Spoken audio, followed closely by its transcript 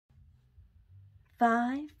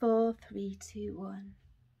5, 4, 3, 2, 1.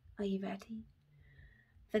 Are you ready?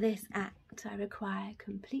 For this act, I require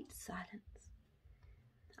complete silence.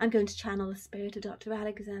 I'm going to channel the spirit of Dr.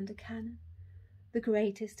 Alexander Cannon, the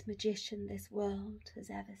greatest magician this world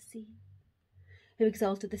has ever seen, who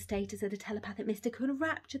exalted the status of the telepathic mystic, who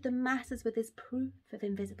enraptured the masses with his proof of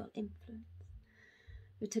invisible influence,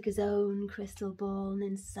 who took his own crystal ball and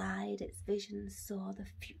inside its vision saw the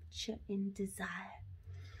future in desire,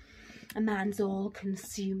 a man's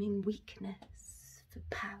all-consuming weakness for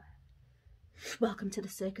power. Welcome to the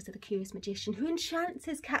circus of the curious magician, who enchants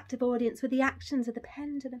his captive audience with the actions of the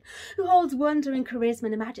pendulum, who holds wonder and charisma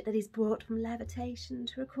and the magic that he's brought from levitation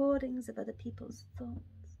to recordings of other people's thoughts.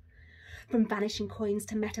 From vanishing coins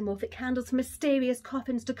to metamorphic candles, from mysterious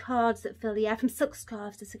coffins to cards that fill the air, from silk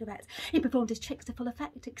scarves to cigarettes, he performed his tricks to full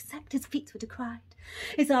effect, except his feats were decried.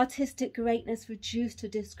 His artistic greatness reduced to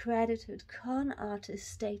discredited con artist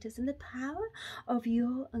status, and the power of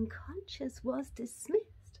your unconscious was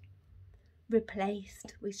dismissed,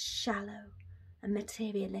 replaced with shallow and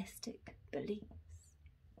materialistic beliefs,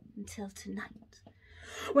 until tonight,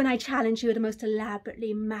 when I challenge you at the most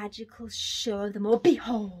elaborately magical show of them all.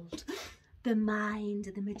 Behold, the mind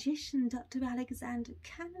of the magician, Dr. Alexander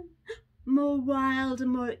Cannon, more wild and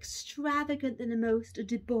more extravagant than the most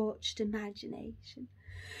debauched imagination.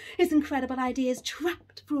 His incredible ideas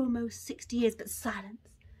trapped for almost 60 years, but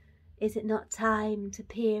silence. Is it not time to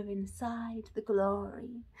peer inside the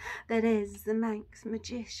glory that is the Manx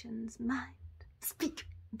magician's mind? Speak,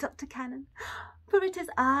 Dr. Cannon, for it is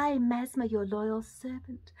I, Mesmer, your loyal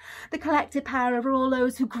servant, the collective power of all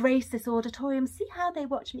those who grace this auditorium. See how they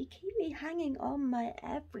watch me, keenly hanging on my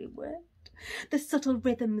every word, the subtle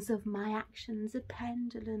rhythms of my actions, a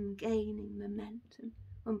pendulum gaining momentum.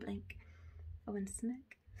 One blink, or one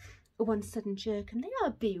smirk, or one sudden jerk, and they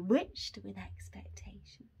are bewitched with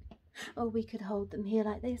expectation. Oh, we could hold them here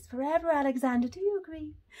like this forever, Alexander. Do you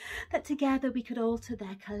agree? That together we could alter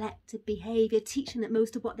their collective behaviour, teaching that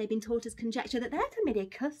most of what they've been taught is conjecture, that their familiar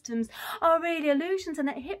customs are really illusions, and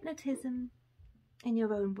that hypnotism, in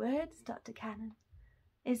your own words, Dr. Cannon,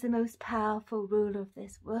 is the most powerful ruler of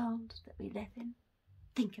this world that we live in.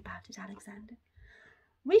 Think about it, Alexander.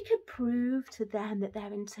 We could prove to them that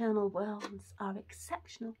their internal worlds are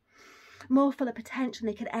exceptional, more full of potential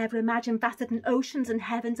than they could ever imagine, vaster than oceans and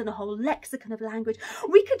heavens and a whole lexicon of language.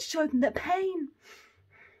 We could show them that pain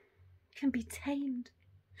can be tamed.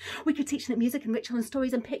 We could teach them that music and ritual and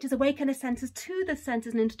stories and pictures awaken the senses to the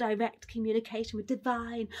senses and into direct communication with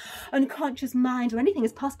divine, unconscious mind, or anything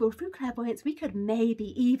is possible through clairvoyance. We could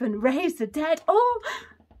maybe even raise the dead. Oh,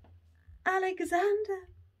 Alexander,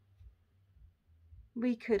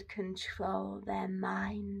 we could control their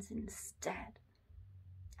minds instead.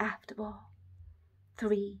 After all,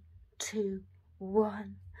 3, 2,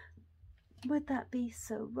 1. Would that be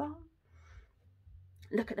so wrong?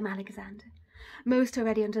 Look at them, Alexander. Most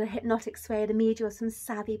already under the hypnotic sway of the media or some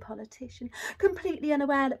savvy politician, completely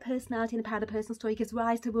unaware that personality and the power of the personal story gives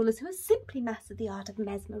rise to rulers who have simply mastered the art of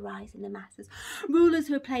mesmerising the masses. Rulers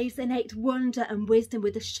who replace innate wonder and wisdom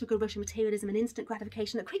with the sugar rush of materialism and instant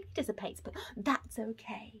gratification that quickly dissipates, but that's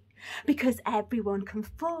okay, because everyone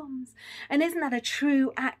conforms. And isn't that a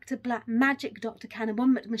true act of black magic, Dr. Cannon?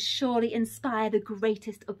 One that must surely inspire the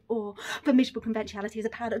greatest of all. For miserable conventionality is a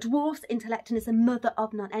power that dwarfs intellect and is the mother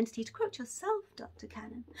of non-entity. To quote yourself, Dr.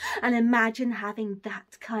 Cannon, and imagine having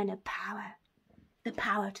that kind of power, the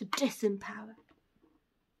power to disempower.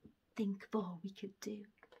 Think of all we could do.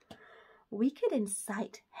 We could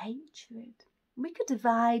incite hatred. We could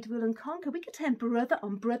divide, rule and conquer. We could turn brother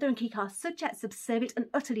on brother and keep our subjects subservient and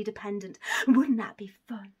utterly dependent. Wouldn't that be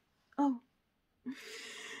fun? Oh,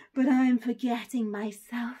 but I'm forgetting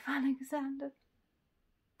myself, Alexander.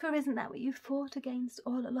 For isn't that what you fought against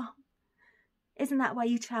all along? Isn't that why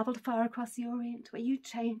you travelled far across the Orient, where you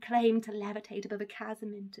claimed to levitate above a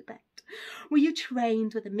chasm in Tibet? Were you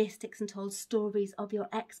trained with the mystics and told stories of your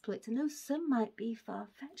exploits? And though some might be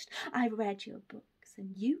far-fetched, I read your books,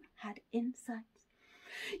 and you had insights.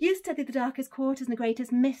 You studied the darkest quarters and the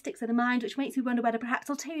greatest mystics of the mind, which makes me wonder whether perhaps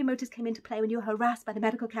ulterior motives came into play when you were harassed by the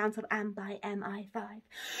medical council and by MI5.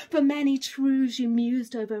 For many truths you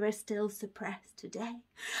mused over are still suppressed today.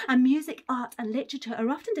 And music, art and literature are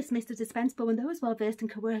often dismissed as dispensable when those well versed in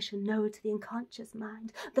coercion know to the unconscious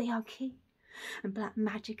mind they are key. And black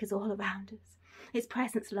magic is all around us, its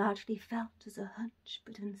presence largely felt as a hunch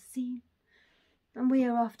but unseen. And we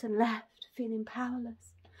are often left feeling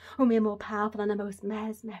powerless. Or we are more powerful than our most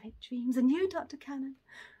mesmeric dreams. And you, Dr. Cannon,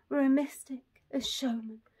 were a mystic, a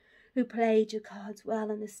showman, who played your cards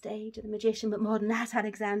well on the stage of the magician. But more than that,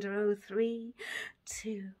 Alexander, oh, 3,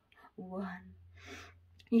 2, 1.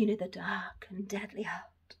 You know the dark and deadly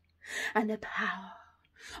art and the power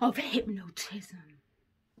of hypnotism.